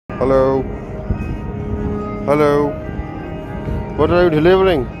Hello. Hello. What are you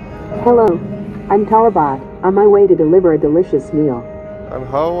delivering? Hello, I'm Talabat, on my way to deliver a delicious meal. And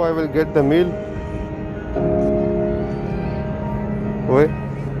how I will get the meal? ओए,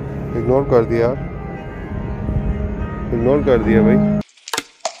 ignore कर दिया यार, ignore कर दिया भाई।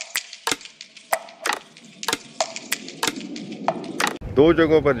 दो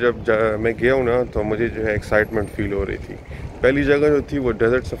जगहों पर जब मैं गया हूँ ना, तो मुझे जो है एक्साइटमेंट फील हो रही थी। पहली जगह जो थी वो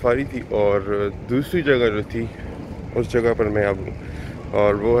डेजर्ट सफारी थी, और दूसरी जगह जो थी उस जगह पर मैं अब हूँ,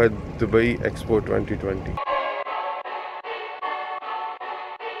 और वो है दुबई एक्सपो 2020।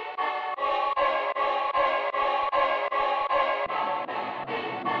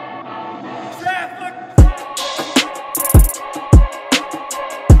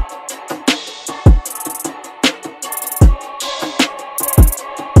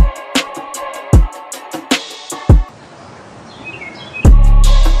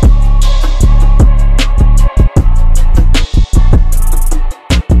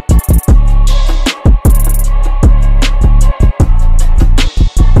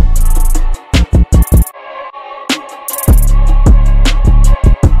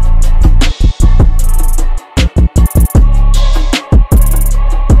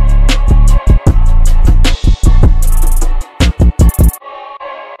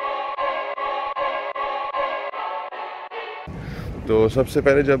 तो सबसे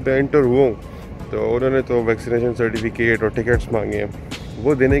पहले जब मैं एंटर हुआ तो उन्होंने तो वैक्सीनेशन सर्टिफिकेट और टिकट्स मांगे हैं।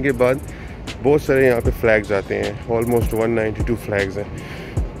 वो देने के बाद बहुत सारे यहाँ पे फ्लैग्स आते हैं, ऑलमोस्ट 192 फ्लैग्स हैं।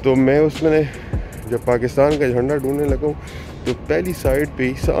 तो मैं उसमें जब पाकिस्तान का झंडा ढूंढने लगा हूँ, तो पहली साइड पे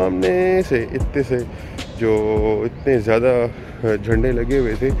ही सामने से इतने ज़्यादा झंडे लगे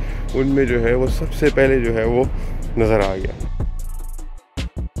हुए थे, उनमें जो है वो सबसे पहले जो है वो नज़र आ गया।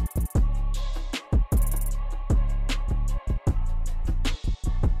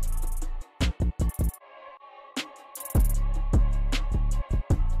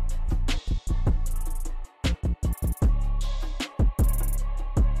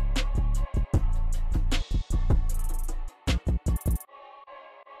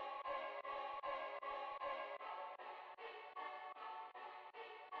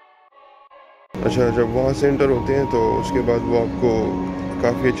 अच्छा, जब वहाँ से एंटर होते हैं तो उसके बाद वो आपको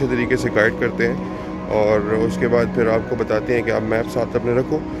काफ़ी अच्छे तरीके से गाइड करते हैं, और उसके बाद फिर आपको बताते हैं कि आप मैप साथ अपने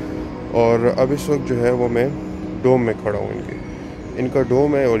रखो। और अब इस वक्त जो है वो मैं डोम में खड़ा हूँ। इनका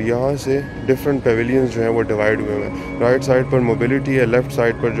डोम है, और यहाँ से डिफरेंट पेविलियंस जो हैं वो डिवाइड हुए हैं। राइट साइड पर मोबिलिटी है, लेफ़्ट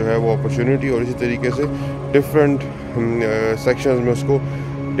साइड पर जो है वो अपॉर्चुनिटी, और इसी तरीके से डिफरेंट सेक्शंस में उसको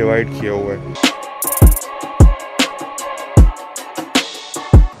डिवाइड किया हुआ है।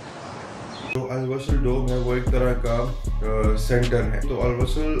 तो अल-वसल डोम है वो एक तरह का सेंटर है। तो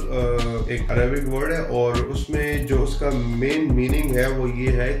अल-वसल एक अरबिक वर्ड है, और उसमें जो उसका मेन मीनिंग है वो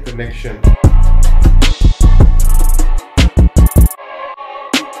ये है कनेक्शन।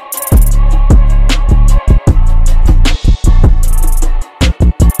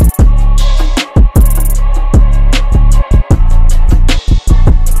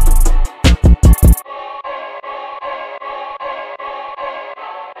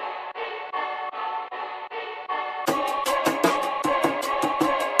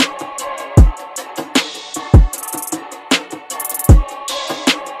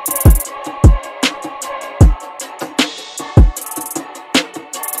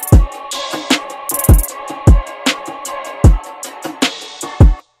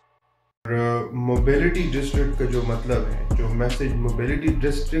 मोबिलिटी डिस्ट्रिक्ट का जो मतलब है, जो मैसेज मोबिलिटी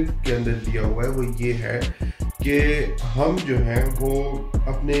डिस्ट्रिक्ट के अंदर दिया हुआ है वो ये है कि हम जो हैं वो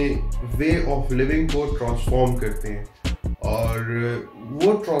अपने वे ऑफ लिविंग को ट्रांसफॉर्म करते हैं, और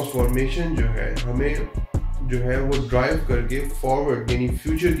वो ट्रांसफॉर्मेशन जो है हमें जो है वो ड्राइव करके फॉरवर्ड यानी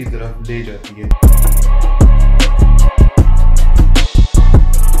फ्यूचर की तरफ ले जाती है।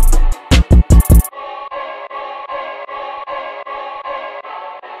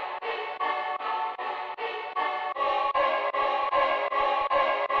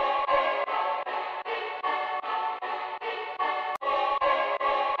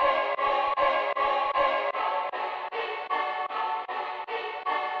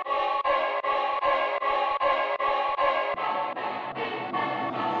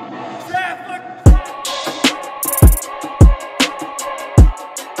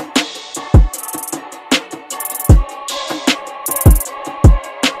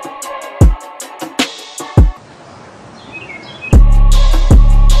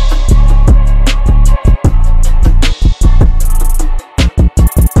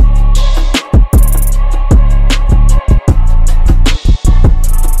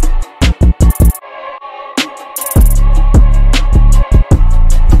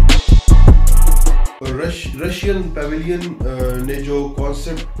 रशियन पेविलियन ने जो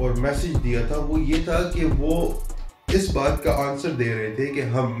कॉन्सेप्ट और मैसेज दिया था वो ये था कि वो इस बात का आंसर दे रहे थे कि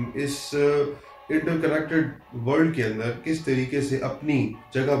हम इस इंटरकनेक्टेड वर्ल्ड के अंदर किस तरीके से अपनी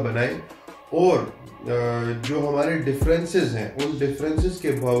जगह बनाएं और जो हमारे डिफरेंसेस हैं उन डिफरेंसेस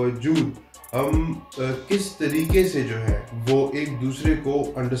के बावजूद हम किस तरीके से जो है वो एक दूसरे को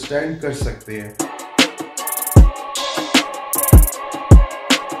अंडरस्टैंड कर सकते हैं।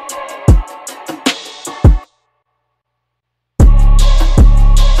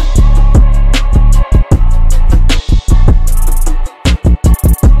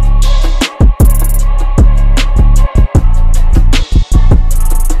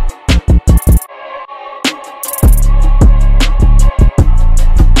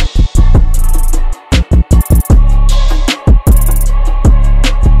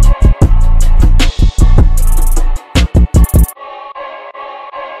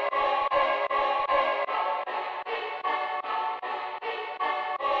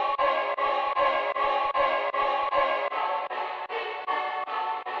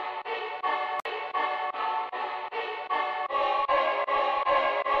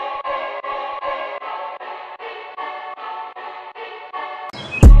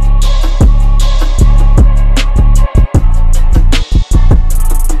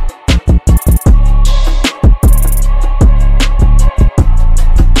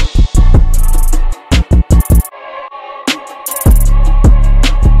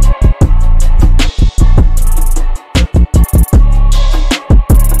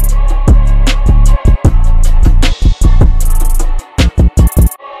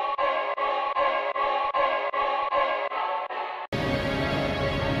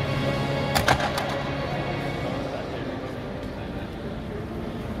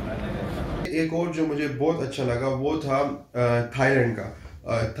 एक और जो मुझे बहुत अच्छा लगा वो था थाईलैंड का।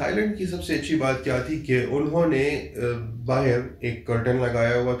 थाईलैंड की सबसे अच्छी बात क्या थी कि उन्होंने बाहर एक कर्टन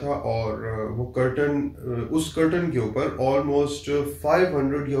लगाया हुआ था और वो कर्टन उस कर्टन के ऊपर ऑलमोस्ट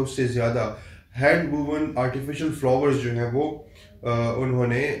 500 या उससे ज़्यादा हैंड वूवन आर्टिफिशियल फ्लावर्स जो हैं वो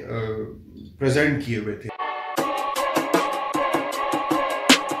उन्होंने प्रेजेंट किए हुए थे।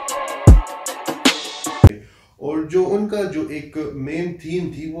 और जो उनका जो एक मेन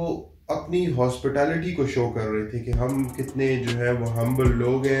थीम थी वो अपनी हॉस्पिटैलिटी को शो कर रहे थे कि हम कितने जो है वो हम्बल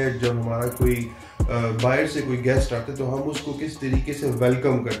लोग हैं। जब हमारा कोई बाहर से कोई गेस्ट आते तो हम उसको किस तरीके से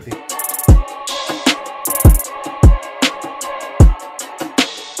वेलकम करते हैं।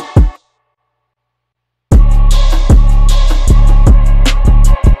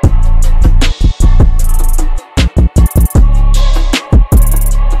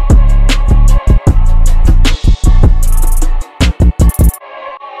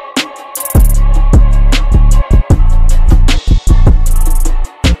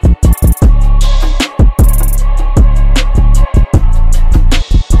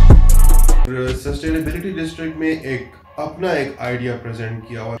 सस्टेनेबिलिटी डिस्ट्रिक्ट में अपना आइडिया प्रेजेंट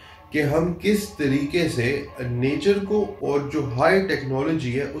किया हुआ कि हम किस तरीके से नेचर को और जो हाई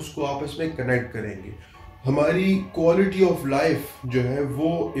टेक्नोलॉजी है उसको आपस में कनेक्ट करेंगे, हमारी क्वालिटी ऑफ लाइफ जो है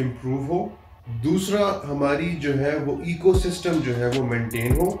वो इम्प्रूव हो, दूसरा हमारी जो है वो इकोसिस्टम जो है वो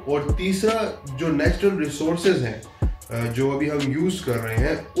मेंटेन हो, और तीसरा जो नेचुरल रिसोर्सेज हैं जो अभी हम यूज कर रहे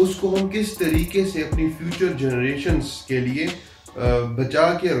हैं उसको हम किस तरीके से अपनी फ्यूचर जनरेशन्स के लिए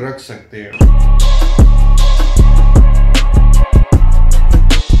बचा के रख सकते हैं।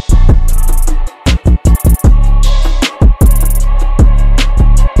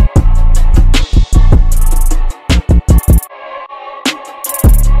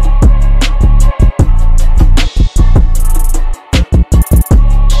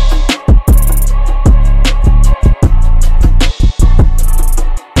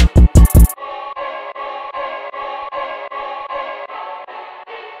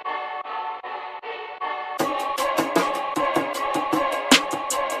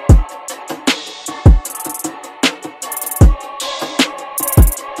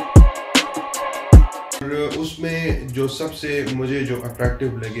 उसमें जो सबसे मुझे जो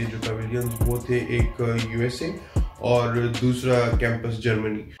अट्रैक्टिव लगे जो पवेलियंस वो थे एक यूएसए और दूसरा कैंपस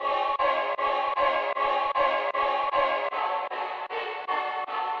जर्मनी।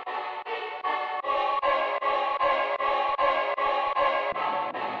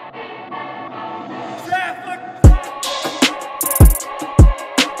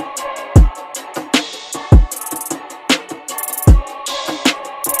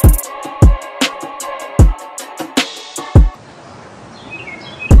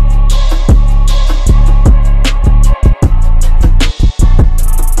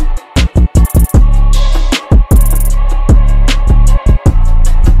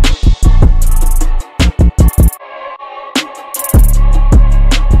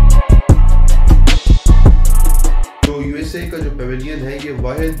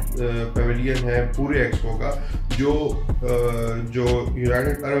 पेविलियन है पूरे एक्सपो का जो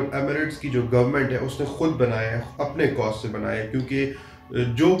यूनाइटेड अरब एमिरेट्स की जो गवर्नमेंट है उसने खुद बनाया है, अपने कॉस्ट से बनाया है, क्योंकि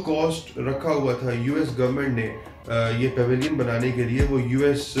जो कॉस्ट रखा हुआ था यूएस गवर्नमेंट ने ये पेविलियन बनाने के लिए, वो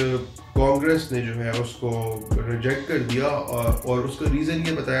यूएस कांग्रेस ने जो है उसको रिजेक्ट कर दिया और उसका रीज़न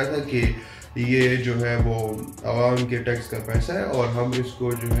ये बताया था कि ये जो है वो आवाम के टैक्स का पैसा है और हम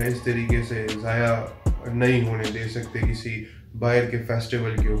इसको जो है इस तरीके से ज़ाया नहीं होने दे सकते किसी बाहर के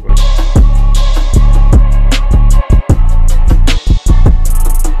फेस्टिवल के ऊपर।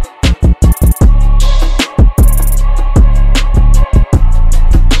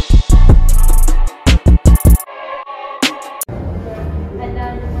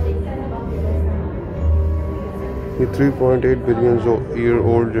 ये 3.8 बिलियन ईयर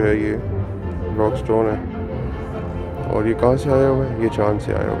ओल्ड जो है ये रॉक स्टोन है और ये कहाँ से आया हुआ है? ये चांद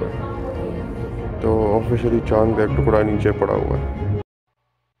से आया हुआ है। तो ऑफिशियली चांद का एक टुकड़ा नीचे पड़ा हुआ है।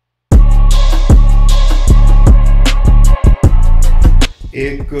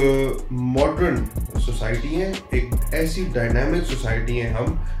 एक मॉडर्न सोसाइटी है, एक ऐसी डायनामिक सोसाइटी है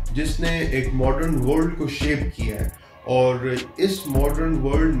हम जिसने एक मॉडर्न वर्ल्ड को शेप किया है और इस मॉडर्न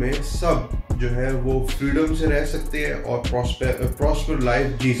वर्ल्ड में सब जो है वो फ्रीडम से रह सकते हैं और प्रॉस्पर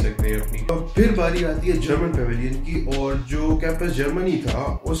लाइफ जी सकते हैं अपनी। तो फिर बारी आती है जर्मन पेविलियन की और जो कैंपस जर्मनी था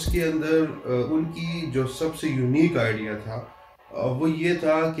उसके अंदर उनकी जो सबसे यूनिक आइडिया था वो ये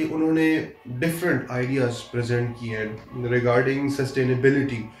था कि उन्होंने डिफरेंट आइडियाज प्रेजेंट किए हैं रिगार्डिंग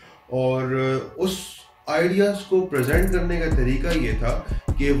सस्टेनेबिलिटी और उस आइडियाज को प्रेजेंट करने का तरीका ये था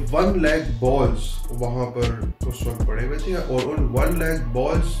कि 1 लाख बॉल्स वहाँ पर उस वक्त पड़े हुए थे और उन 1 लाख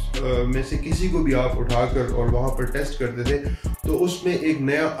बॉल्स में से किसी को भी आप उठाकर और वहाँ पर टेस्ट करते थे तो उसमें एक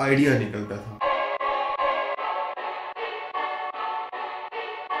नया आइडिया निकलता था।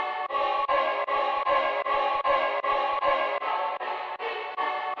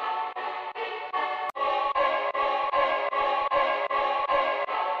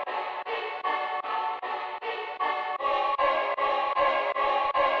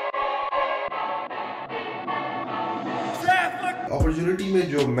 अपॉर्चुनिटी में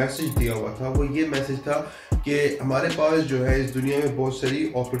जो मैसेज दिया हुआ था वो ये मैसेज था कि हमारे पास जो है इस दुनिया में बहुत सारी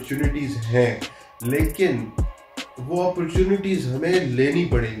अपॉर्चुनिटीज़ हैं, लेकिन वो अपॉर्चुनिटीज़ हमें लेनी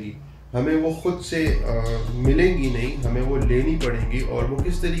पड़ेंगी, हमें वो खुद से मिलेंगी नहीं, हमें वो लेनी पड़ेंगी और वो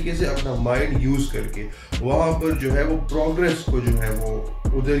किस तरीके से अपना माइंड यूज़ करके वहाँ पर जो है वो प्रोग्रेस को जो है वो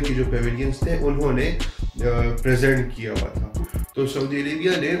उधर की जो पेविलियंस थे उन्होंने प्रेजेंट किया हुआ था। तो सऊदी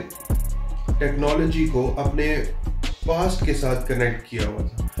अरेबिया ने टेक्नोलॉजी को अपने पास्ट के साथ कनेक्ट किया हुआ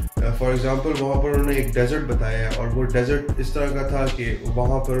था। फॉर एग्जांपल वहाँ पर उन्होंने एक डेजर्ट बताया और वो डेजर्ट इस तरह का था कि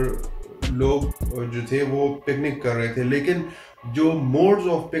वहाँ पर लोग जो थे वो पिकनिक कर रहे थे, लेकिन जो मोड्स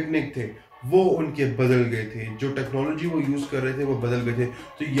ऑफ पिकनिक थे वो उनके बदल गए थे, जो टेक्नोलॉजी वो यूज़ कर रहे थे वो बदल गए थे।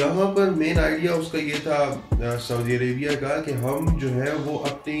 तो यहाँ पर मेन आइडिया उसका ये था सऊदी अरेबिया का कि हम जो है वो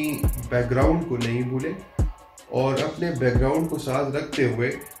अपनी बैकग्राउंड को नहीं भूलें और अपने बैकग्राउंड को साथ रखते हुए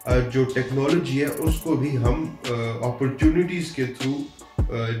जो टेक्नोलॉजी है उसको भी हम अपॉर्चुनिटीज़ के थ्रू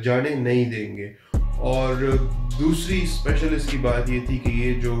जाने नहीं देंगे। और दूसरी स्पेशल इसकी बात ये थी कि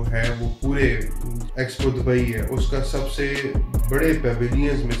ये जो है वो पूरे एक्सपो दुबई है उसका सबसे बड़े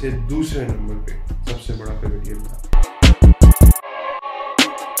पेविलियंस में से दूसरे नंबर पे सबसे बड़ा पेविलियन था।